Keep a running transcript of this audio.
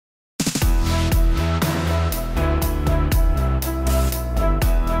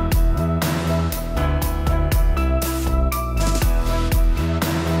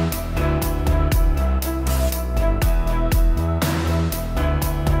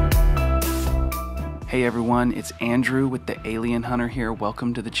Hey everyone, it's Andrew with the Alien Hunter here.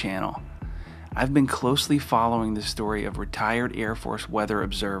 Welcome to the channel. I've been closely following the story of retired Air Force weather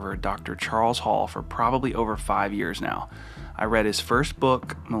observer Dr. Charles Hall for probably over 5 years now. I read his first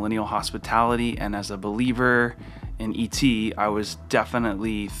book, Millennial Hospitality, and as a believer in ET, I was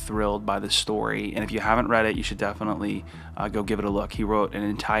definitely thrilled by the story. And if you haven't read it, you should definitely go give it a look. He wrote an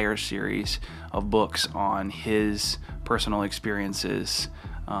entire series of books on his personal experiences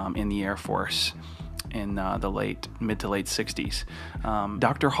in the Air Force in the mid to late 60s.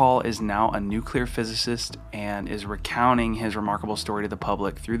 Dr. Hall is now a nuclear physicist and is recounting his remarkable story to the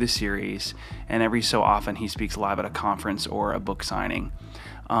public through the series, and every so often he speaks live at a conference or a book signing.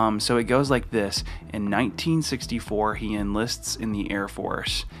 So it goes like this. In 1964, he enlists in the Air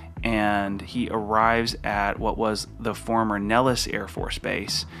Force, and he arrives at what was the former Nellis Air Force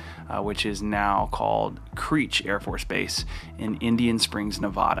Base, which is now called Creech Air Force Base in Indian Springs,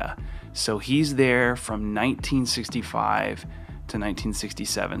 Nevada. So he's there from 1965 to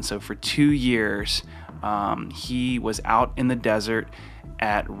 1967. So for 2 years, he was out in the desert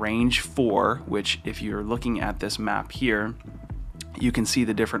at Range 4, which if you're looking at this map here, you can see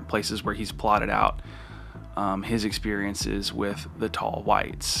the different places where he's plotted out his experiences with the Tall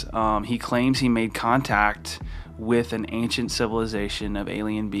Whites. He claims he made contact with an ancient civilization of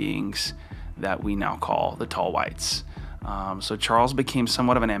alien beings that we now call the Tall Whites. So Charles became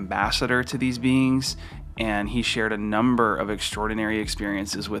somewhat of an ambassador to these beings, and he shared a number of extraordinary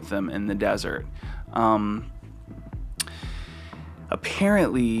experiences with them in the desert.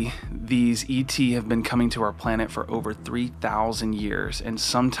 Apparently, these ET have been coming to our planet for over 3,000 years, and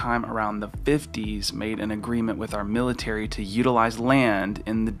sometime around the 50s made an agreement with our military to utilize land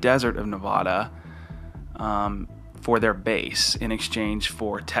in the desert of Nevada for their base in exchange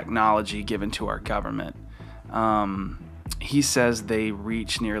for technology given to our government. He says they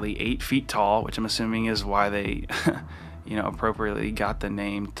reach nearly 8 feet tall, which I'm assuming is why they appropriately got the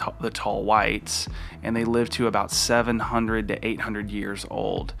name the Tall Whites, and they live to about 700 to 800 years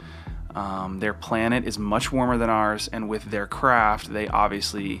old. Their planet is much warmer than ours, and with their craft, they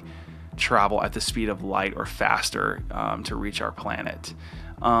obviously travel at the speed of light or faster to reach our planet.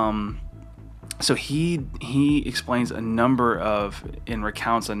 So he explains and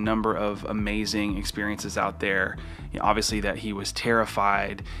recounts a number of amazing experiences out there. Obviously that he was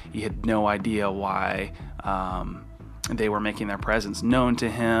terrified. He had no idea why they were making their presence known to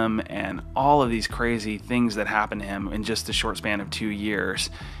him, and all of these crazy things that happened to him in just a short span of 2 years.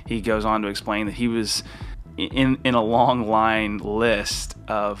 He goes on to explain that he was in a long line list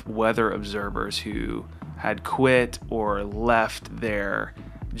of weather observers who had quit or left their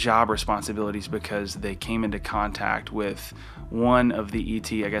job responsibilities because they came into contact with one of the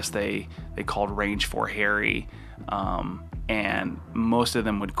ET, I guess they called Range 4 Harry, and most of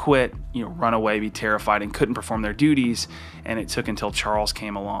them would quit, run away, be terrified, and couldn't perform their duties. And it took until Charles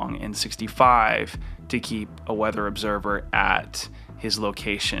came along in 65 to keep a weather observer at his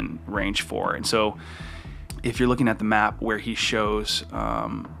location, Range 4. And so if you're looking at the map where he shows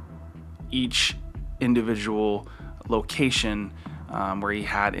each individual location where he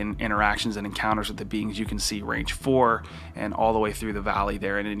had interactions and encounters with the beings, you can see Range 4 and all the way through the valley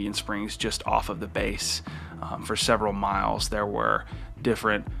there in Indian Springs, just off of the base. For several miles, there were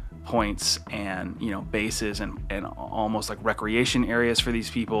different points and bases and almost like recreation areas for these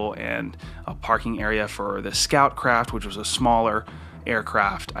people, and a parking area for the scout craft, which was a smaller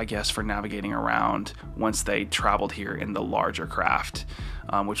aircraft, I guess, for navigating around once they traveled here in the larger craft,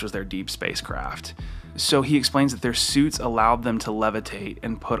 which was their deep space craft. So he explains that their suits allowed them to levitate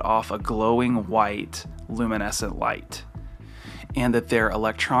and put off a glowing white luminescent light, and that their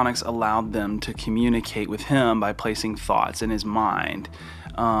electronics allowed them to communicate with him by placing thoughts in his mind.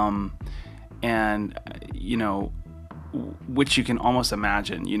 Which you can almost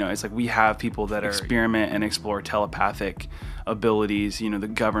imagine, it's like we have people that experiment and explore telepathic abilities. The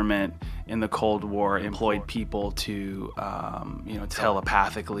government in the Cold War employed people to,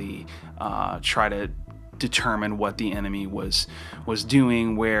 telepathically try to determine what the enemy was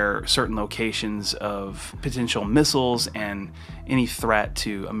doing, where certain locations of potential missiles and any threat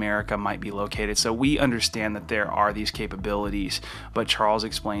to America might be located. So we understand that there are these capabilities, but Charles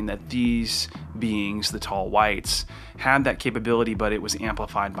explained that these beings, the Tall Whites, had that capability, but it was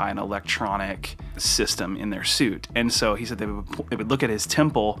amplified by an electronic system in their suit. And so he said they would look at his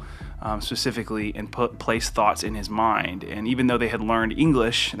temple specifically and place thoughts in his mind. And even though they had learned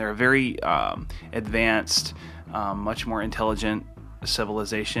English, they're a very advanced, much more intelligent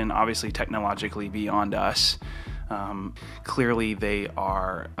civilization, obviously technologically beyond us. Clearly they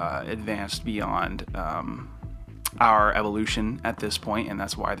are advanced beyond our evolution at this point, and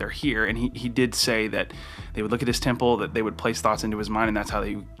that's why they're here. And he did say that they would look at his temple, that they would place thoughts into his mind, and that's how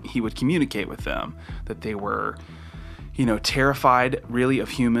he would communicate with them, that they were, you know, terrified really of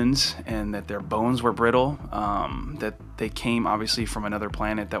humans, and that their bones were brittle, that they came obviously from another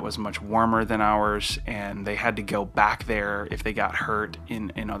planet that was much warmer than ours, and they had to go back there if they got hurt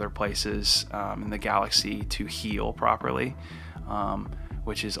in other places in the galaxy to heal properly,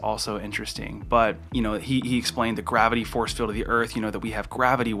 which is also interesting. But, you know, he explained the gravity force field of the Earth, you know, that we have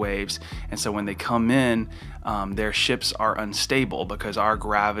gravity waves, and so when they come in, their ships are unstable because our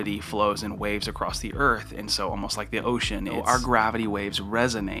gravity flows in waves across the Earth, and so almost like the ocean, our gravity waves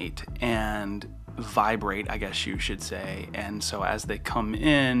resonate and vibrate, I guess you should say, and so as they come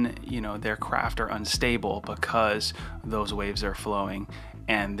in, you know, their craft are unstable because those waves are flowing,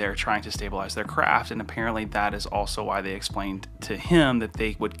 and they're trying to stabilize their craft. And apparently that is also why they explained to him that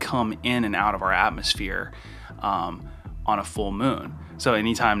they would come in and out of our atmosphere on a full moon. So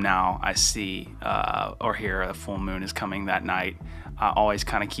anytime now I see or hear a full moon is coming that night, I always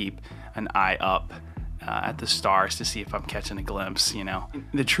kind of keep an eye up at the stars to see if I'm catching a glimpse, you know.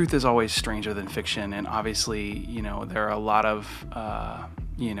 The truth is always stranger than fiction, and obviously, you know, there are a lot of,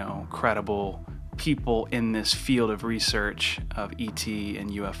 you know, credible people in this field of research of ET and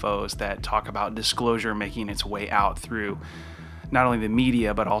UFOs that talk about disclosure making its way out through not only the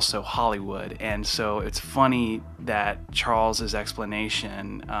media but also Hollywood. And so it's funny that Charles's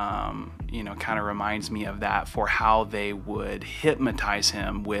explanation, you know, kind of reminds me of that, for how they would hypnotize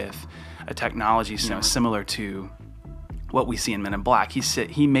him with a technology, you know, similar to what we see in Men in Black.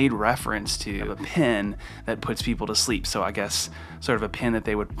 He made reference to a pin that puts people to sleep. So I guess sort of a pin that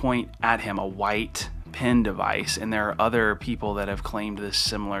they would point at him, a white pin device. And there are other people that have claimed this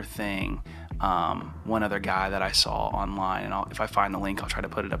similar thing. One other guy that I saw online, and if I find the link, I'll try to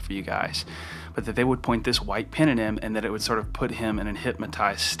put it up for you guys. But that they would point this white pin at him, and that it would sort of put him in a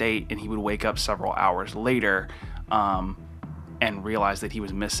hypnotized state, and he would wake up several hours later and realize that he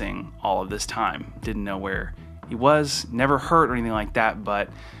was missing all of this time. Didn't know where he was, never hurt or anything like that, but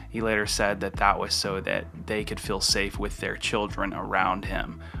he later said that that was so that they could feel safe with their children around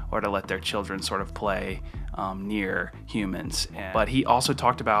him, or to let their children sort of play near humans. But he also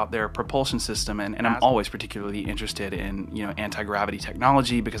talked about their propulsion system, and I'm always particularly interested in, you know, anti-gravity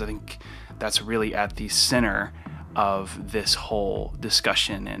technology, because I think that's really at the center of this whole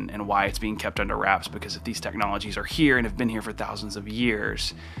discussion, and why it's being kept under wraps. Because if these technologies are here and have been here for thousands of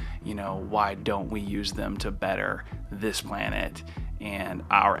years, you know, why don't we use them to better this planet and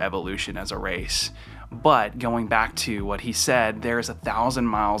our evolution as a race? But going back to what he said, there's 1,000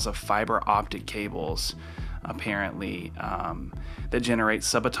 miles of fiber optic cables apparently that generate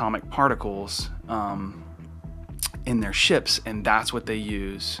subatomic particles in their ships, and that's what they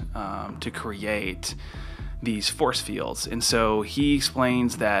use to create these force fields. And so he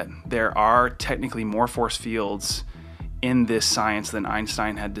explains that there are technically more force fields in this science than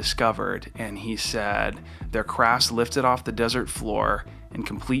Einstein had discovered. And he said their crafts lifted off the desert floor in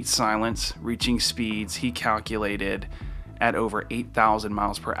complete silence, reaching speeds he calculated at over 8,000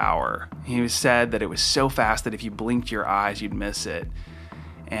 miles per hour. He said that it was so fast that if you blinked your eyes, you'd miss it.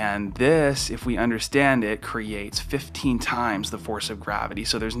 And this, if we understand it, creates 15 times the force of gravity.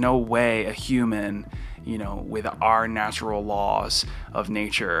 So there's no way a human, you know, with our natural laws of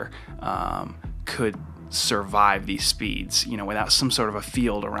nature, could survive these speeds, you know, without some sort of a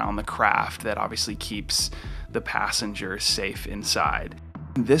field around the craft that obviously keeps the passengers safe inside.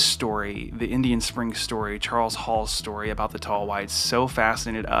 This story, the Indian Springs story, Charles Hall's story about the tall whites, so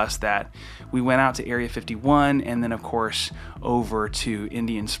fascinated us that we went out to Area 51, and then of course over to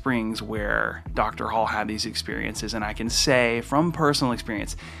Indian Springs, where Dr. Hall had these experiences. And I can say from personal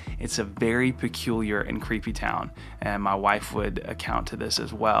experience, it's a very peculiar and creepy town, and my wife would account to this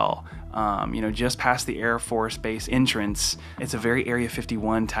as well. You know, just past the Air Force Base entrance, it's a very Area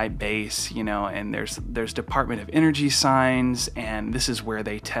 51 type base, you know, and there's Department of Energy signs, and this is where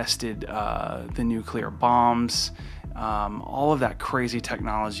they tested the nuclear bombs. All of that crazy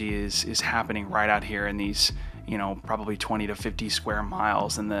technology is happening right out here in these, you know, probably 20 to 50 square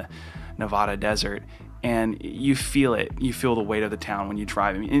miles in the Nevada desert. And you feel it. You feel the weight of the town when you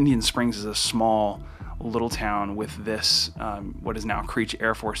drive. I mean, Indian Springs is a small little town with this, what is now Creech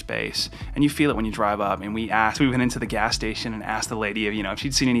Air Force Base. And you feel it when you drive up. And we went into the gas station and asked the lady if, you know, if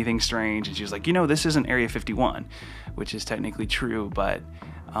she'd seen anything strange. And she was like, you know, this isn't Area 51, which is technically true, but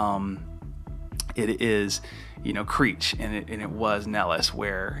it is, you know, Creech, and it was Nellis,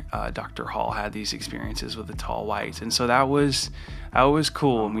 where Dr. Hall had these experiences with the tall whites. And so that was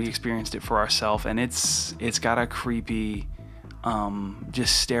cool, and we experienced it for ourselves. And it's got a creepy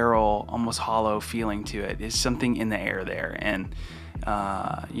just sterile, almost hollow feeling to it. It's something in the air there, and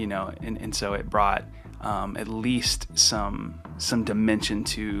and so it brought at least some dimension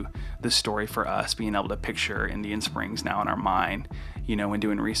to the story for us, being able to picture Indian Springs now in our mind, when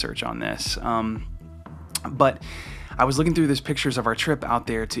doing research on this. But I was looking through these pictures of our trip out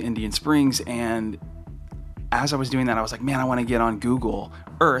there to Indian Springs, and as I was doing that, I was like, man, I want to get on Google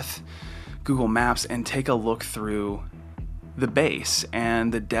Earth, Google Maps, and take a look through the base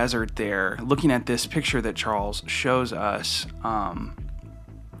and the desert there. Looking at this picture that Charles shows us,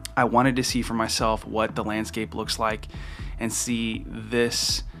 I wanted to see for myself what the landscape looks like and see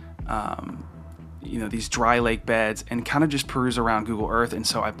this, these dry lake beds, and kind of just peruse around Google Earth. And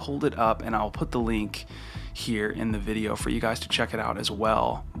so I pulled it up, and I'll put the link here in the video for you guys to check it out as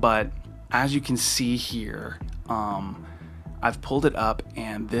well. But as you can see here, I've pulled it up,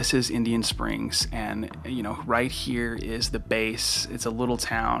 and this is Indian Springs, and right here is the base. It's a little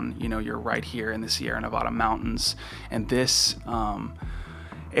town. You're right here in the Sierra Nevada mountains, and this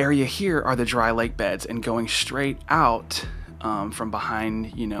area here are the dry lake beds, and going straight out from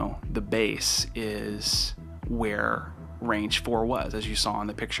behind the base is where Range 4 was, as you saw in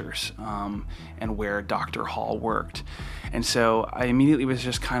the pictures, and where Dr. Hall worked. And so I immediately was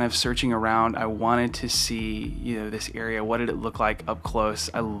just kind of searching around. I wanted to see this area. What did it look like up close?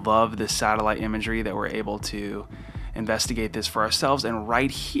 I love the satellite imagery that we're able to investigate this for ourselves. And right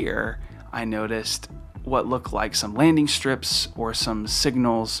here I noticed what looked like some landing strips or some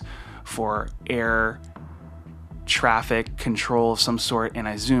signals for air traffic control of some sort, and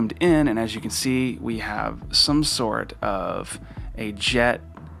I zoomed in, and as you can see, we have some sort of a jet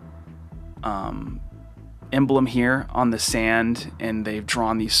emblem here on the sand, and they've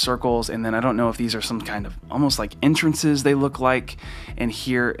drawn these circles, and then I don't know if these are some kind of almost like entrances they look like, and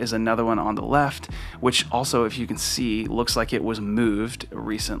here is another one on the left, which also, if you can see, looks like it was moved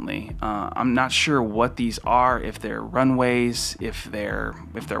recently. I'm not sure what these are, if they're runways, if they're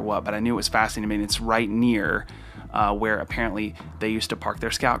what, but I knew it was fascinating. I mean, it's right near where apparently they used to park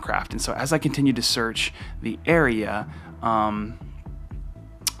their scout craft. And so as I continued to search the area,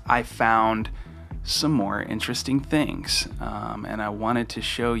 I found some more interesting things, and I wanted to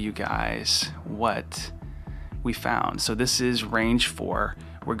show you guys what we found. So this is Range 4.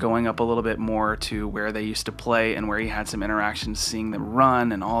 We're going up a little bit more to where they used to play and where he had some interactions, seeing them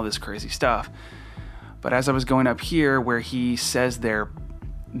run and all this crazy stuff. But as I was going up here where he says their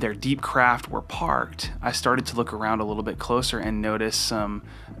deep craft were parked, I started to look around a little bit closer and notice some,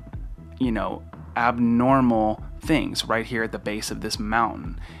 abnormal things right here at the base of this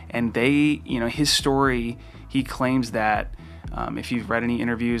mountain. And they, his story, he claims that if you've read any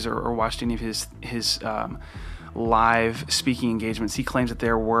interviews or watched any of his live speaking engagements, he claims that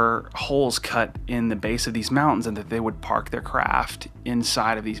there were holes cut in the base of these mountains and that they would park their craft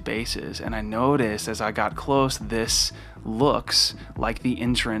inside of these bases. And I noticed as I got close, this looks like the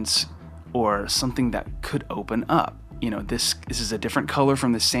entrance or something that could open up. This is a different color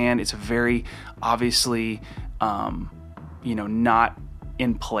from the sand. It's very obviously, not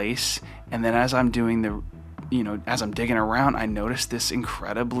in place. And then as I'm doing as I'm digging around, I noticed this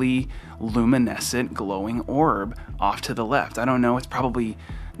incredibly luminescent glowing orb off to the left. I don't know, it's probably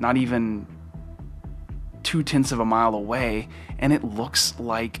not even 0.2 of a mile away, and it looks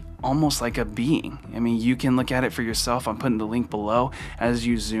like almost like a being. I mean, you can look at it for yourself. I'm putting the link below. As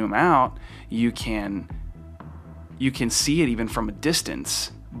you zoom out, you can see it even from a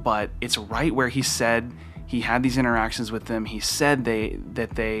distance, but it's right where he said he had these interactions with them. He said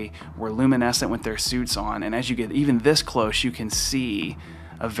that they were luminescent with their suits on, and as you get even this close, you can see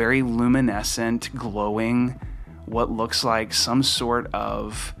a very luminescent, glowing, what looks like some sort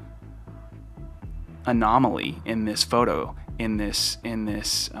of anomaly in this photo, in this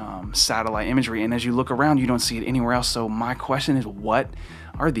satellite imagery. And as you look around, you don't see it anywhere else. So my question is, what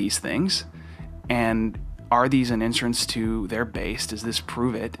are these things? And are these an entrance to their base? Does this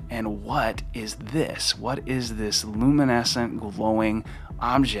prove it? And what is this? What is this luminescent, glowing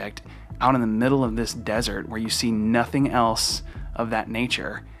object out in the middle of this desert where you see nothing else of that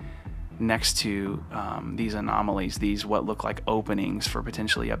nature next to these anomalies, these what look like openings for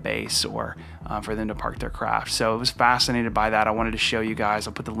potentially a base or for them to park their craft? So I was fascinated by that. I wanted to show you guys.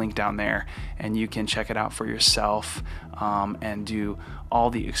 I'll put the link down there and you can check it out for yourself and do all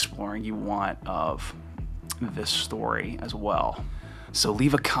the exploring you want of this story as well. So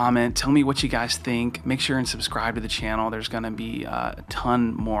leave a comment, tell me what you guys think. Make sure and subscribe to the channel. There's gonna be a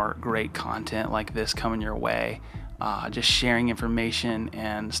ton more great content like this coming your way. Just sharing information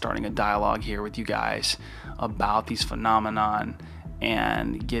and starting a dialogue here with you guys about these phenomenon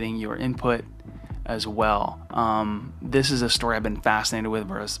and getting your input as well. This is a story I've been fascinated with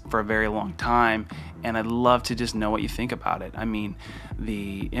for a very long time, and I'd love to just know what you think about it. I mean,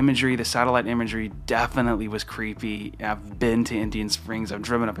 the imagery, the satellite imagery definitely was creepy. I've been to Indian Springs, I've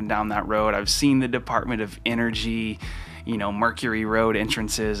driven up and down that road, I've seen the Department of Energy, Mercury Road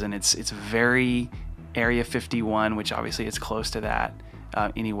entrances, and it's very Area 51, which obviously it's close to that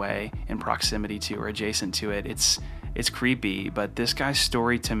anyway, in proximity to or adjacent to it. It's creepy, but this guy's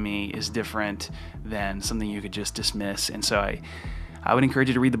story to me is different than something you could just dismiss. And so I would encourage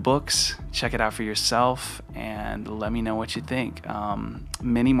you to read the books, check it out for yourself, and let me know what you think.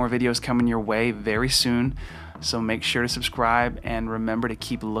 Many more videos coming your way very soon, so make sure to subscribe and remember to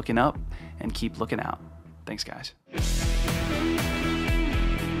keep looking up and keep looking out. Thanks, guys.